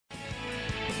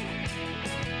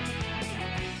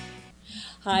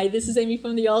Hi, this is Amy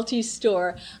from the altE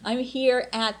store. I'm here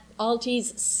at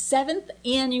altE's 7th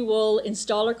Annual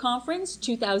Installer Conference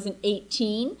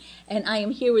 2018, and I am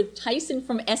here with Tyson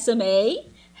from SMA.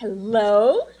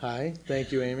 Hello. Hi,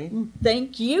 thank you, Amy.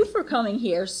 Thank you for coming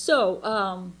here.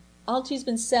 So, altE's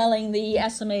been selling the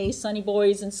SMA Sunny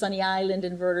Boys and Sunny Island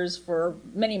inverters for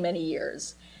many, many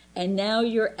years. And now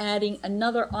you're adding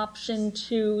another option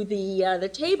to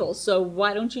the table. So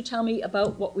why don't you tell me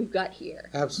about what we've got here?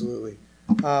 Absolutely.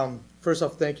 First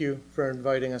off, thank you for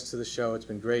inviting us to the show. It's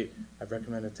been great. I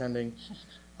recommend attending.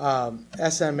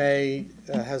 SMA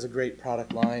has a great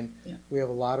product line. Yeah. We have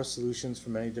a lot of solutions for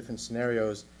many different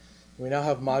scenarios. We now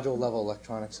have module level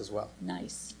electronics as well.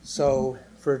 Nice. So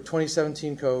for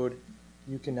 2017 code,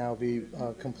 you can now be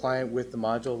compliant with the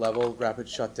module level rapid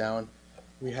shutdown.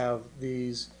 We have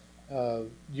these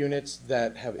units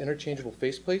that have interchangeable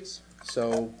faceplates,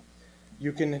 so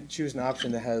you can choose an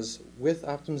option that has with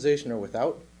optimization or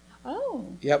without. Oh.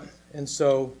 Yep. And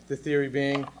so the theory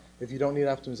being, if you don't need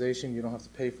optimization, you don't have to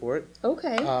pay for it.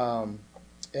 Okay.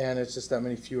 And it's just that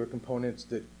many fewer components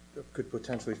that could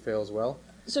potentially fail as well.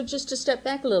 So just to step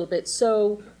back a little bit,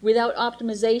 so without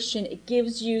optimization, it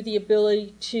gives you the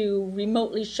ability to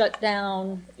remotely shut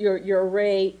down your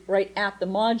array right at the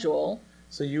module.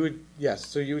 So you would, yes,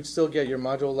 so you would still get your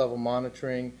module level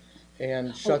monitoring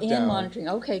and shutdown. And monitoring,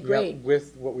 okay, great. Yep,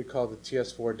 with what we call the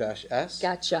TS4-S.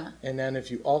 Gotcha. And then if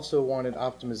you also wanted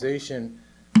optimization,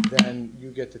 then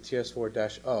you get the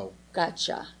TS4-O.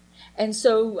 Gotcha. And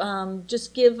so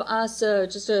just give us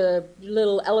just a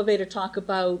little elevator talk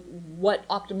about what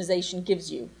optimization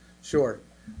gives you. Sure.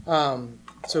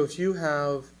 So if you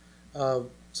have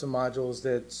some modules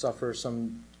that suffer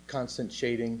some constant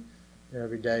shading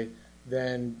every day,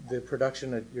 then the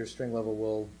production at your string level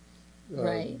will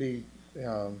be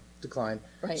declined.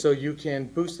 Right. So you can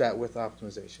boost that with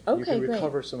optimization. Okay, you can great.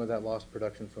 recover some of that lost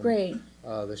production from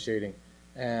the shading.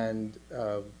 And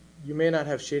you may not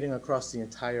have shading across the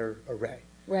entire array.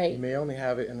 Right. You may only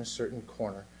have it in a certain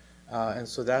corner. And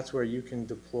so that's where you can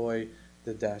deploy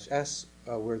the -S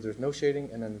where there's no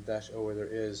shading, and then the -O where there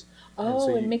is. Oh,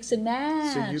 and and mix and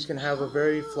match. So you can have a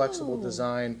very flexible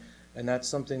design, and that's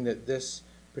something that this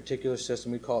particular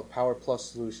system, we call it Power Plus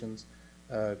Solutions,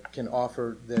 can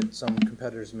offer that some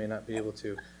competitors may not be able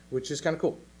to, which is kind of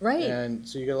cool. Right. And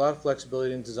so you get a lot of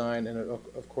flexibility in design, and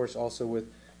of course also with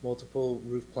multiple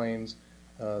roof planes,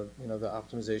 you know, the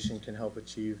optimization can help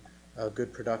achieve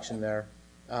good production there.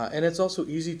 And it's also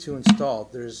easy to install.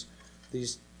 There's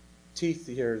these teeth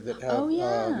here that have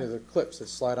they're clips that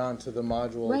slide onto the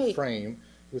module frame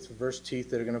with reverse teeth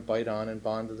that are going to bite on and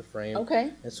bond to the frame.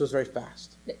 Okay. And so it's very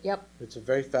fast. Yep. It's a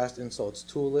very fast install. It's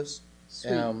toolless.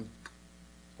 Sweet.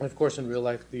 And of course, in real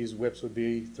life, these whips would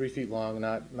be 3 feet long,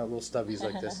 not little stubbies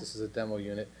like this. This is a demo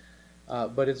unit.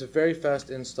 But it's a very fast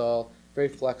install, very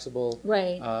flexible.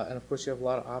 Right. And of course, you have a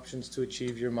lot of options to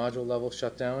achieve your module level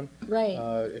shutdown. Right.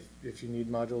 If you need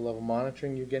module level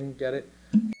monitoring, you can get it.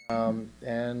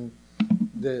 And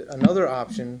another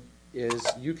option is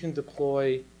you can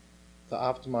deploy the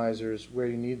optimizers where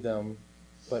you need them,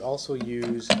 but also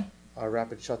use a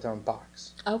rapid shutdown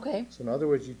box. Okay. So in other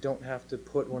words, you don't have to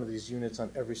put one of these units on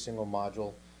every single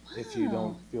module if you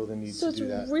don't feel the need to do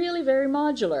that. So it's really very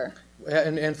modular.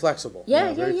 And flexible.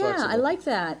 Yeah, very flexible. I like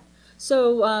that. So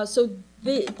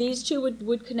these two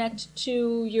would connect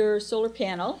to your solar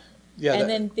panel, and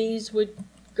then these would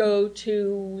go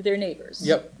to their neighbors.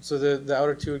 Yep. So the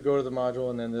outer two would go to the module,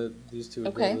 and then these two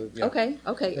would go to the...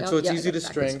 Okay. And so it's easy to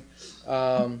string.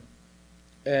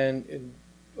 And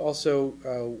also,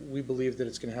 we believe that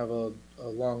it's going to have a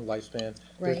long lifespan.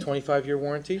 They're a 25-year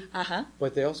warranty,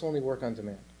 but they also only work on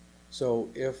demand. So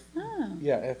if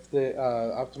if the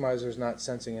optimizer is not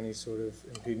sensing any sort of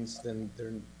impedance, then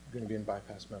they're going to be in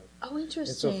bypass mode. Oh,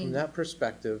 interesting. And so from that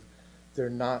perspective,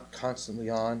 they're not constantly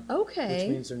on. Okay. Which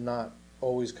means they're not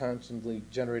always constantly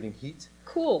generating heat.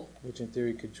 Cool. Which in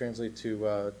theory could translate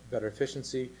to better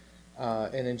efficiency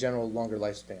and in general longer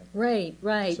lifespan. Right,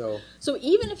 right. So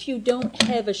even if you don't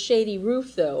have a shady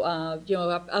roof, though, you know,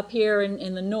 up here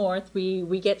in the north,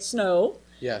 we get snow.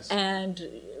 Yes. And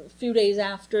a few days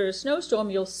after a snowstorm,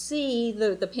 you'll see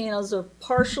the panels are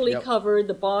partially covered.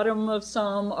 The bottom of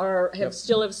some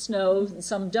still have snow, and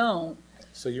some don't.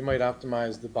 So you might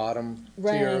optimize the bottom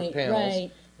tier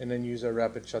panels, and then use a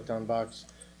rapid shutdown box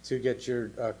to get your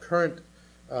current,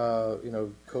 you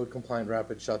know, code compliant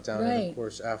rapid shutdown. And of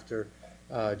course, after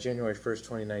January 1st,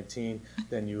 2019,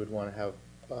 then you would want to have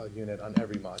a unit on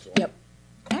every module. Yep.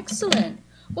 Excellent.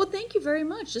 Well, thank you very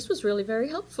much. This was really very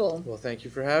helpful. Well, thank you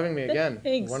for having me again.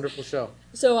 Thanks. Wonderful show.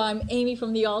 So I'm Amy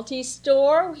from the altE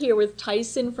store, here with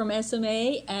Tyson from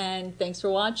SMA, and thanks for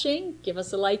watching. Give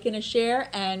us a like and a share,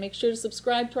 and make sure to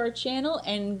subscribe to our channel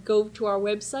and go to our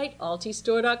website,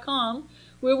 altestore.com,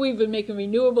 where we've been making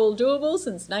renewable doable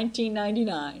since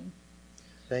 1999.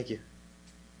 Thank you.